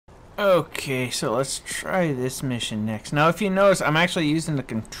Okay, so let's try this mission next. Now, if you notice, I'm actually using the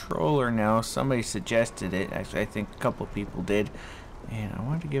controller now. Somebody suggested it. Actually, I think a couple people did. And I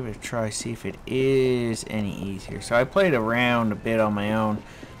wanted to give it a try, see if it is any easier. So I played around a bit on my own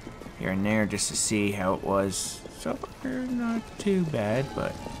here and there just to see how it was. So far, not too bad,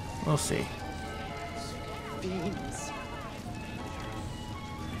 but we'll see. Beans.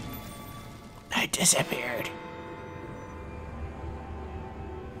 I disappeared.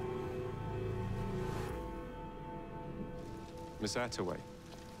 Miss Attaway.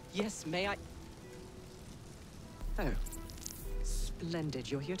 Yes, may I? Oh.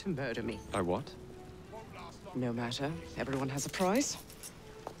 Splendid. You're here to murder me. I what? No matter. Everyone has a price.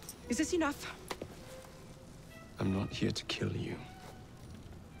 Is this enough? I'm not here to kill you.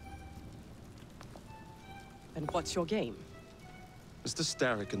 Then what's your game? Mr.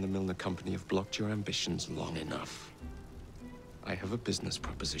 Starrick and the Milner Company have blocked your ambitions long enough. I have a business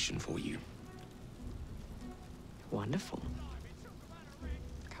proposition for you. Wonderful.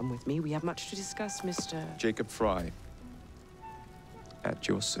 Come with me. We have much to discuss, Mr. Jacob Frye. At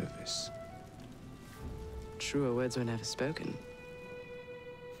your service. Truer words were never spoken.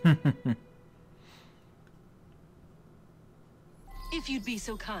 If you'd be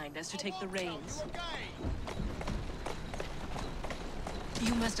so kind as to take the reins.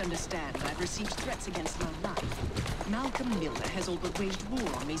 You must understand I've received threats against my life. Malcolm Milner has all but waged war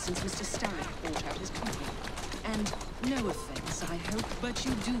on me since Mr. Starrick bought out his company. And no offense, I hope, but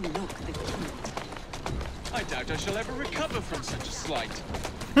you do look the kid. I doubt I shall ever recover from such a slight.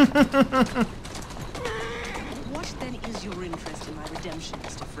 What then is your interest in my redemption,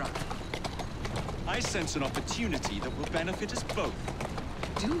 Mr. Frye? I sense an opportunity that will benefit us both.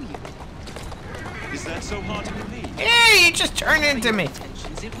 Do you? Is that so hard to believe? Hey, you just turned into me.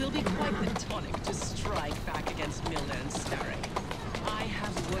 It will be quite the tonic to strike back against Milner and Starrick. I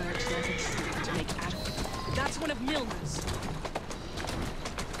have worked like a tree to make Attaway. That's one of Milner's.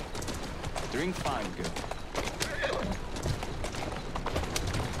 Doing fine, girl.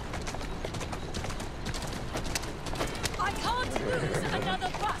 I can't lose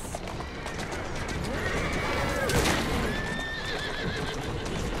another bus.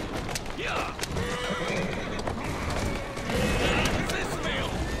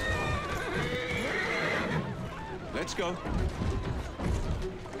 Let's go.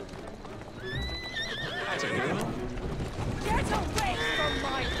 That's a girl. Get away from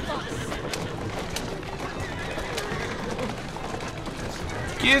my bus.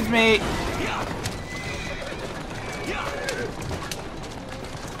 Excuse me.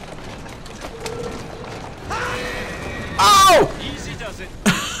 Oh! Easy does it.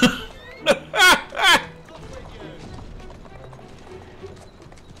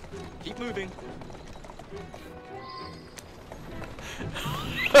 Keep moving.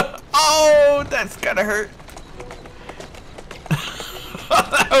 Oh, that's gotta hurt.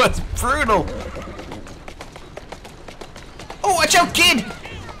 That was brutal. Oh, watch out, kid!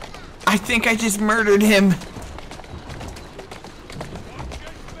 I think I just murdered him.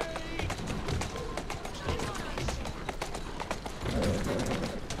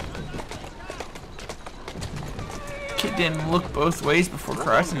 Kid didn't look both ways before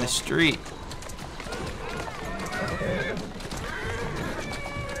crossing the street.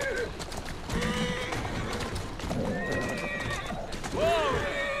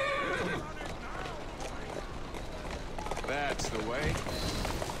 That's the way.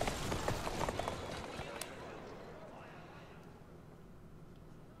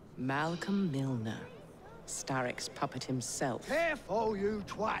 Malcolm Milner. Starrick's puppet himself. Careful, you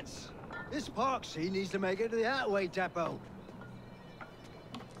twats! This park scene needs to make it to the Attaway depot.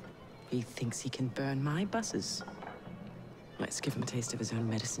 He thinks he can burn my buses. Let's give him a taste of his own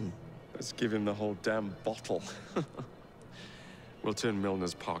medicine. Let's give him the whole damn bottle. We'll turn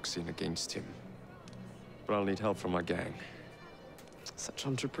Milner's park scene against him. But I'll need help from my gang. Such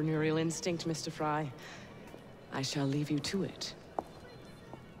entrepreneurial instinct, Mr. Frye. I shall leave you to it.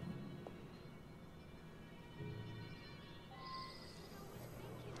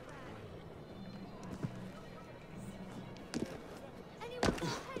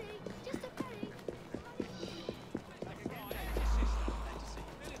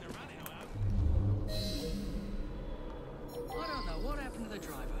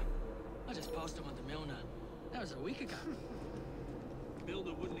 was a week ago.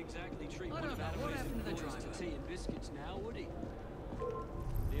 Milner wouldn't exactly treat I one don't of know, what Attaway's happened to the employees driver? to tea and biscuits now, would he?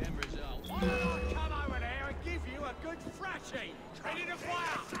 The end result. Why don't I come over there and give you a good thrashing? Ready to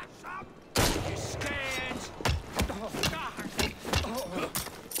fire? You stand. I'm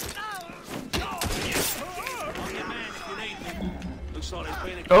your man if you need me. Looks like there's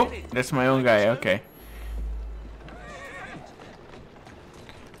been a Oh, that's my own guy. Okay.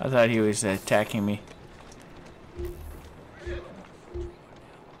 I thought he was attacking me.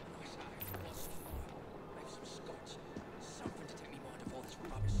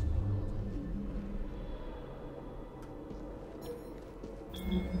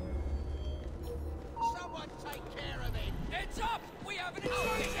 Someone take care of him! Heads up! We have an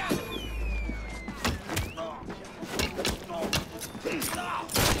intruder!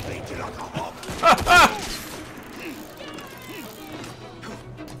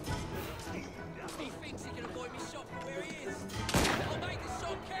 He thinks he can avoid me shot from where he is. I'll make this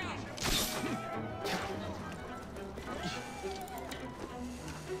shot count.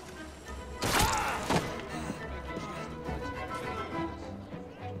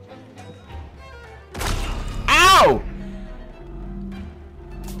 Ow!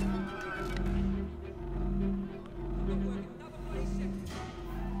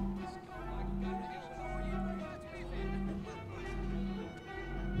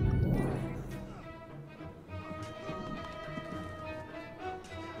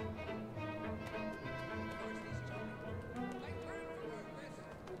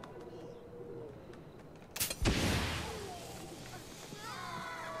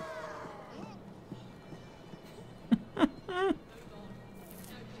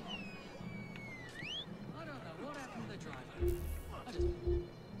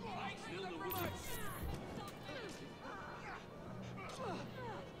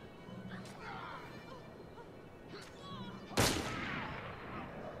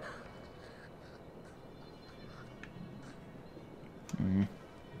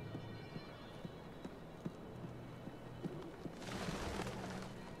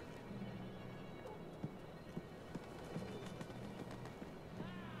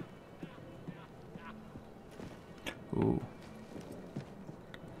 Ooh.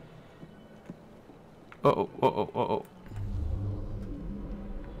 Uh-oh, uh-oh, uh-oh.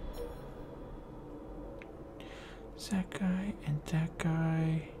 It's that guy and that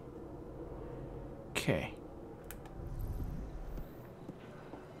guy. Okay.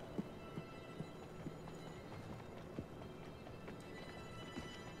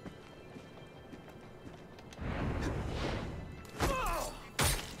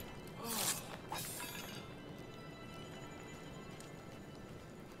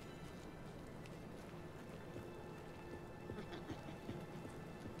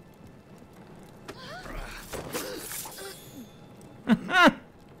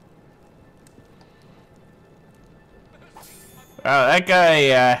 Oh, that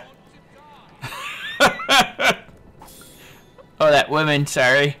guy, oh, that woman,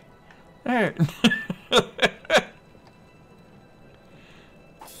 sorry. There.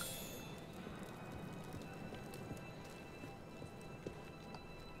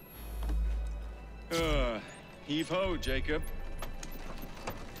 Heave ho, Jacob.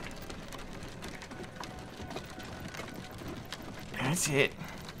 That's it.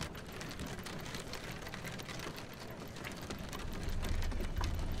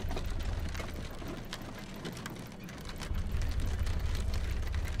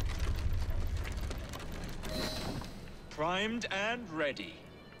 Primed and ready.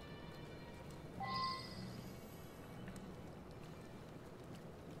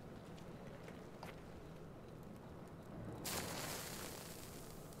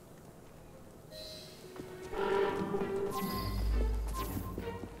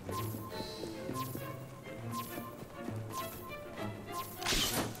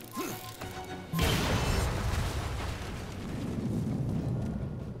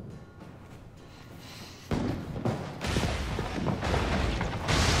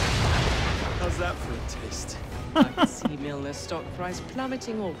 How's that for a taste? I can see Milner's stock price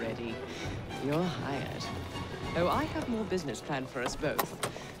plummeting already. You're hired. Oh, I have more business planned for us both.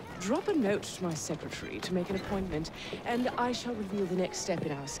 Drop a note to my secretary to make an appointment, and I shall reveal the next step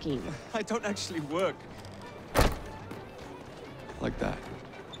in our scheme. I don't actually work. Like that.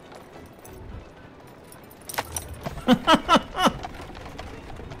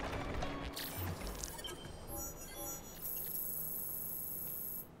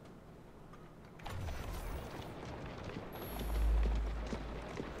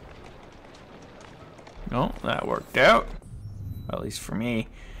 No, that worked out. At least for me.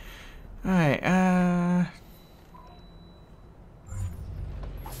 Alright, how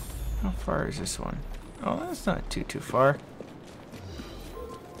far is this one? Oh, that's not too far.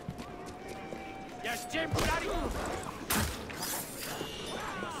 Yes, Jim, bloody...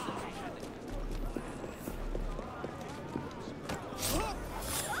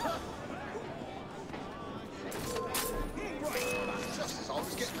 Just as I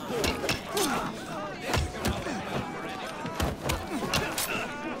was getting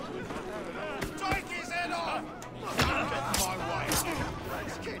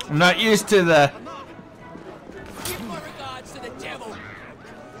I'm not used to the... Give my regards to the devil.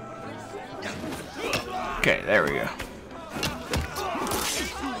 Okay, there we go.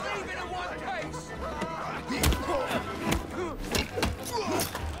 Leave it in one case.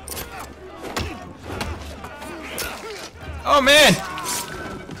 Oh, man!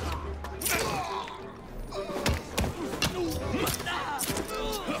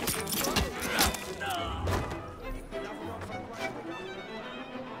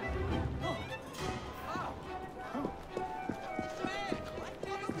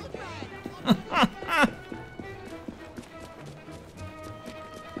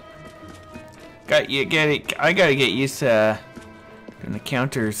 I gotta get used to doing the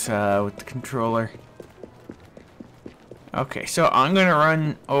counters with the controller. Okay, so I'm gonna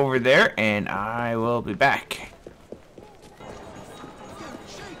run over there and I will be back.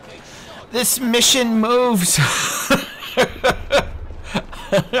 This mission moves.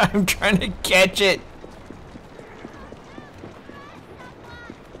 I'm trying to catch it.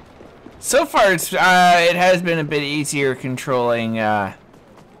 So far, it has been a bit easier controlling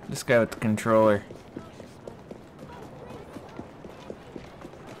this guy with the controller.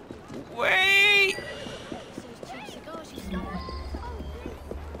 Wait!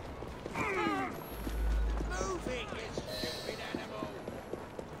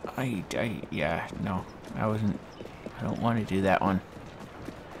 Yeah, no, I don't want to do that one.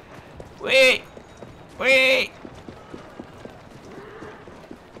 Wait! Wait!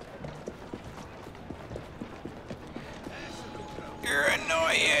 You're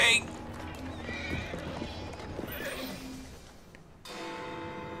annoying!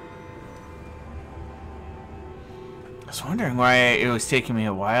 I was wondering why it was taking me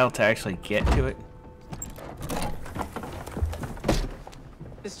a while to actually get to it.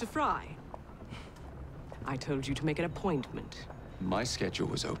 Mr. Frye, I told you to make an appointment. My schedule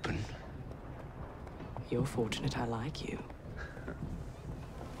was open. You're fortunate I like you.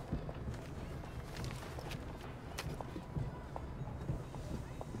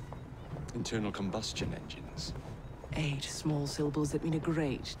 Internal combustion engines. 8 small syllables that mean a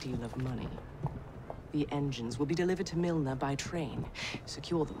great deal of money. The engines will be delivered to Milner by train.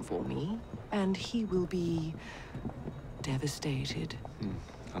 Secure them for me, and he will be devastated.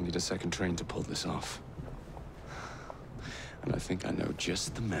 I'll need a second train to pull this off. And I think I know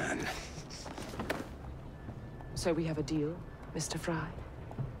just the man. So we have a deal, Mr. Frye?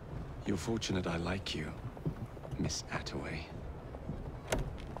 You're fortunate I like you, Miss Attaway.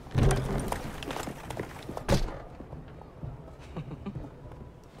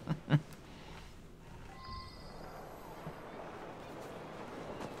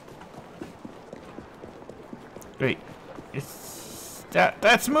 Wait,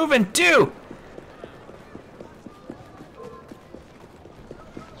 that's moving too.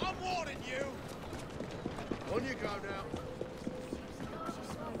 I'm warning you. On you go now.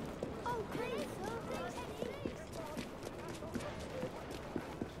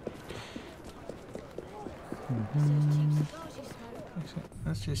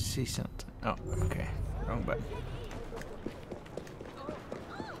 Let's just see something. Oh, okay. Wrong button.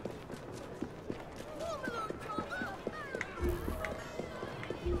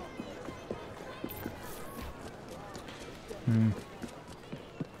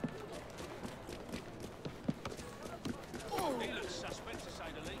 He looks suspect, to say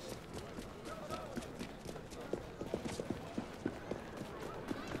the least.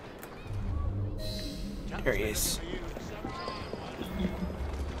 There he is.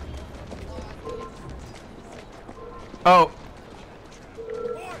 Oh.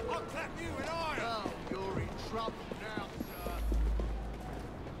 Boy, I'll clap you in iron. Oh, you're in trouble now, sir.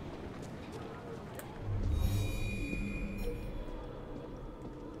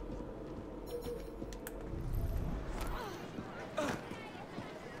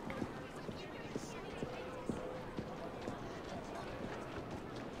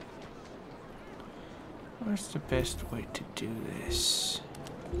 What's the best way to do this?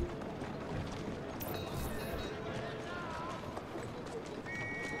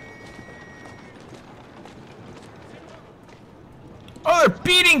 Oh, they're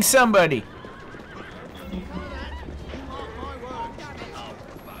beating somebody!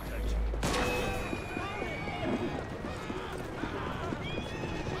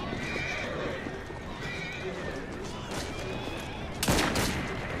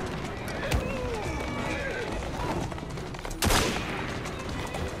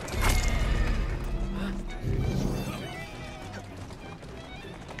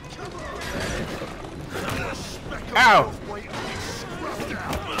 Ow!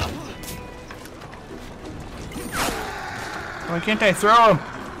 Why can't I throw him?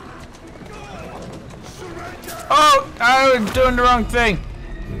 Oh! I was doing the wrong thing.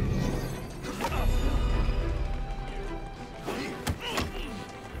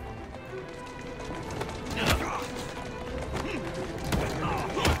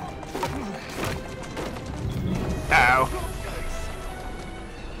 Ow.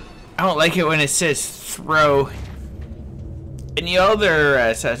 I don't like it when it says throw. In the other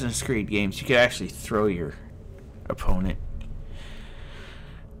Assassin's Creed games, you could actually throw your opponent.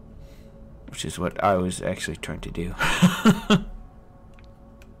 Which is what I was actually trying to do.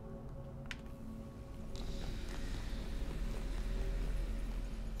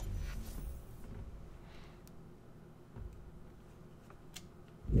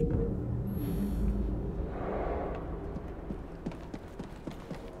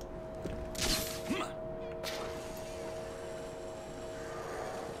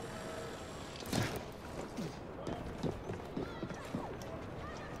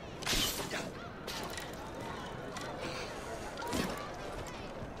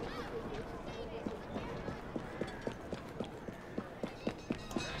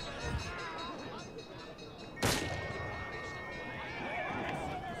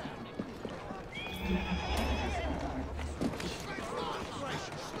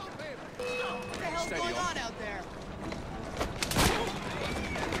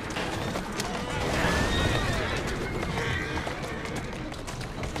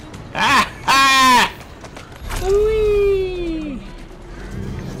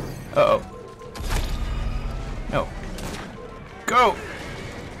 Uh-oh. No. Go!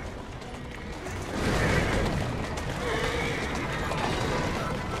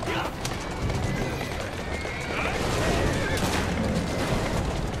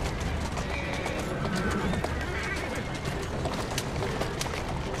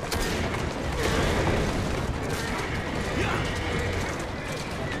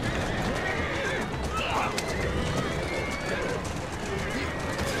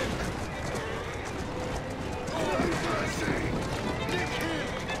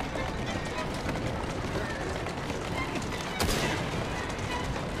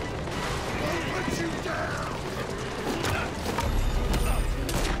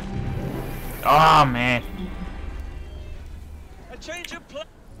 Oh man. A change of plan.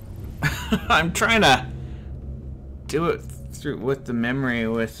 I'm trying to do it through with the memory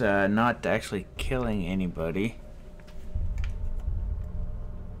with not actually killing anybody.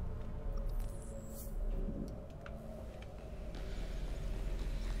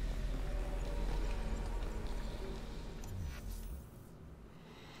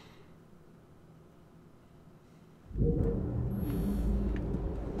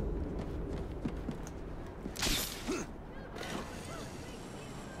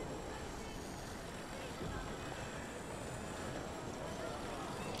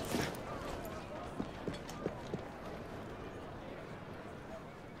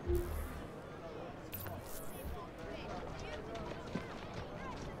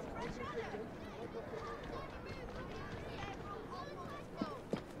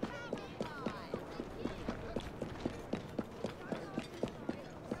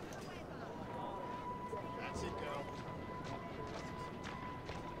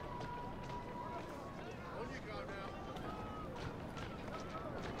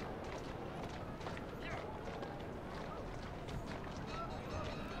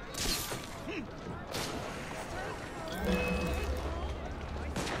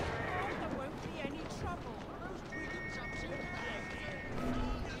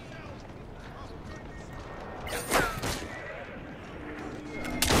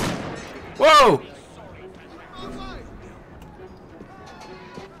 Whoa!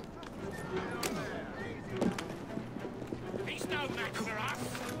 He's no match for us.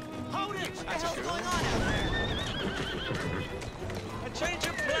 Hold it! What the hell's going on out there? A change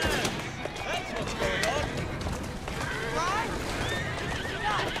of plans. That's what's going on. Frye?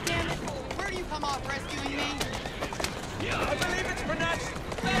 God damn it! Where do you come off rescuing me? I believe it's pronounced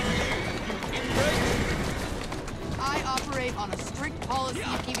thank you, you ingrate. I operate on a strict policy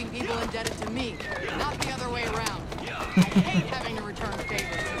of keeping people indebted to me, not the other way around. I hate having to return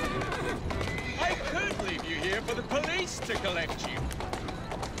favors. I could leave you here for the police to collect you.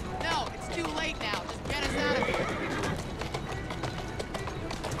 No, it's too late now. Just get us out of here.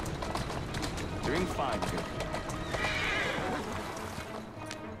 Doing fine here.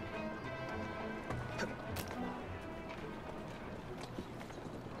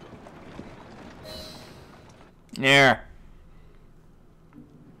 There.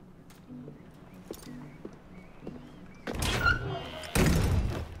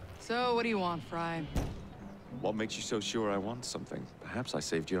 So, what do you want, Frye? What makes you so sure I want something? Perhaps I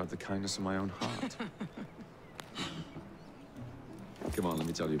saved you out of the kindness of my own heart. Come on, let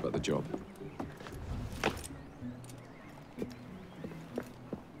me tell you about the job.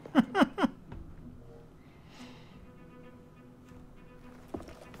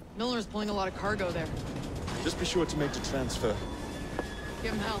 Milner's pulling a lot of cargo there. Just be sure to make the transfer.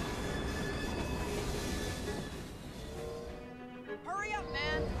 Give him hell. Hurry up,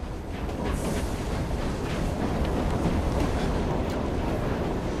 man!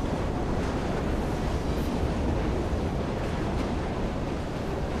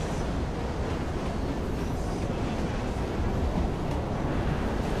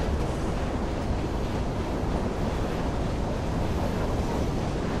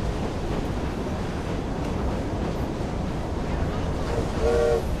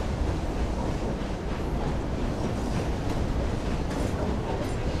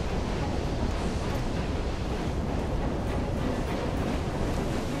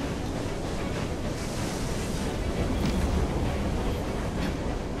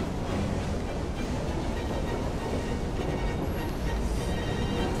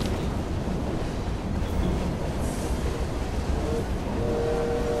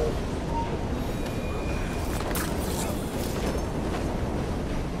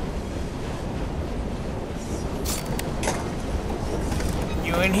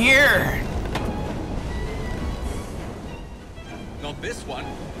 In here. Not this one.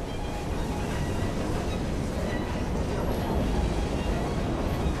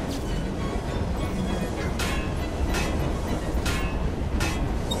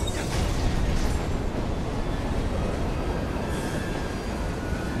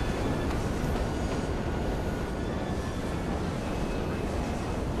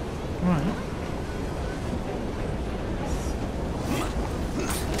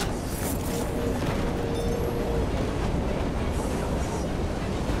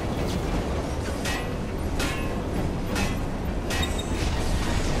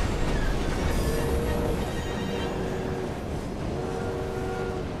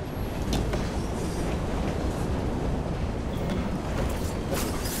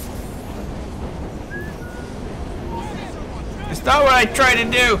 It's not what I tried to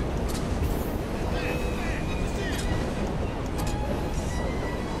do.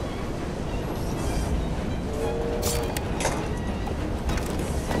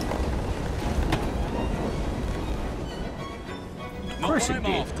 Of course it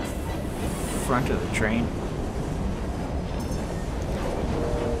did. Front of the train.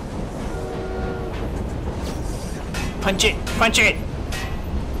 Punch it! Punch it!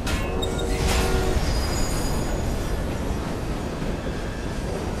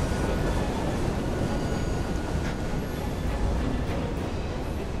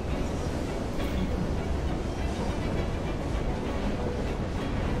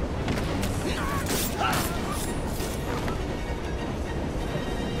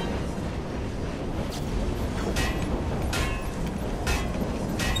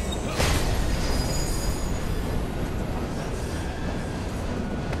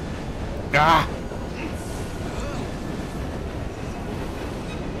 Ah!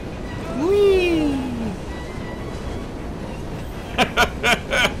 Whee!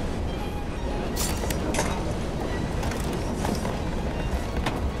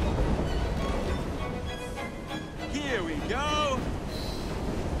 Here we go.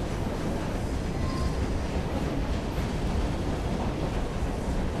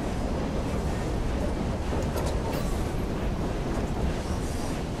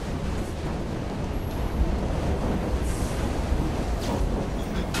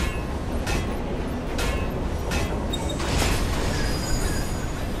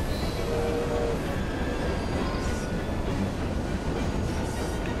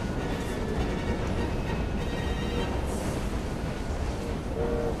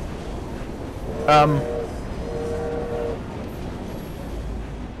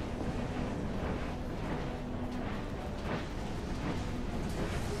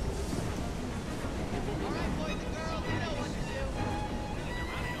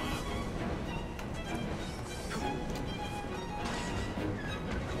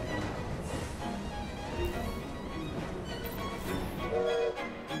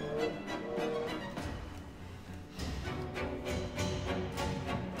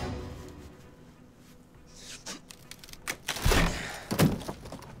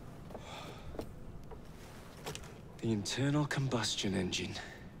 The internal combustion engine.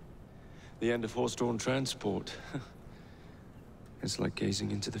 The end of horse-drawn transport. It's like gazing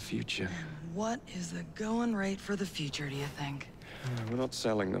into the future. What is the going rate for the future, do you think? We're not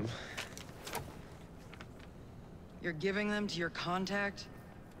selling them. You're giving them to your contact?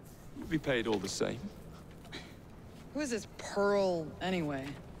 You'll be paid all the same. Who is this Pearl, anyway?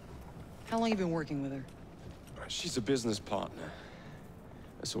 How long you been working with her? She's a business partner.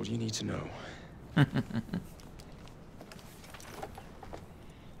 That's all you need to know.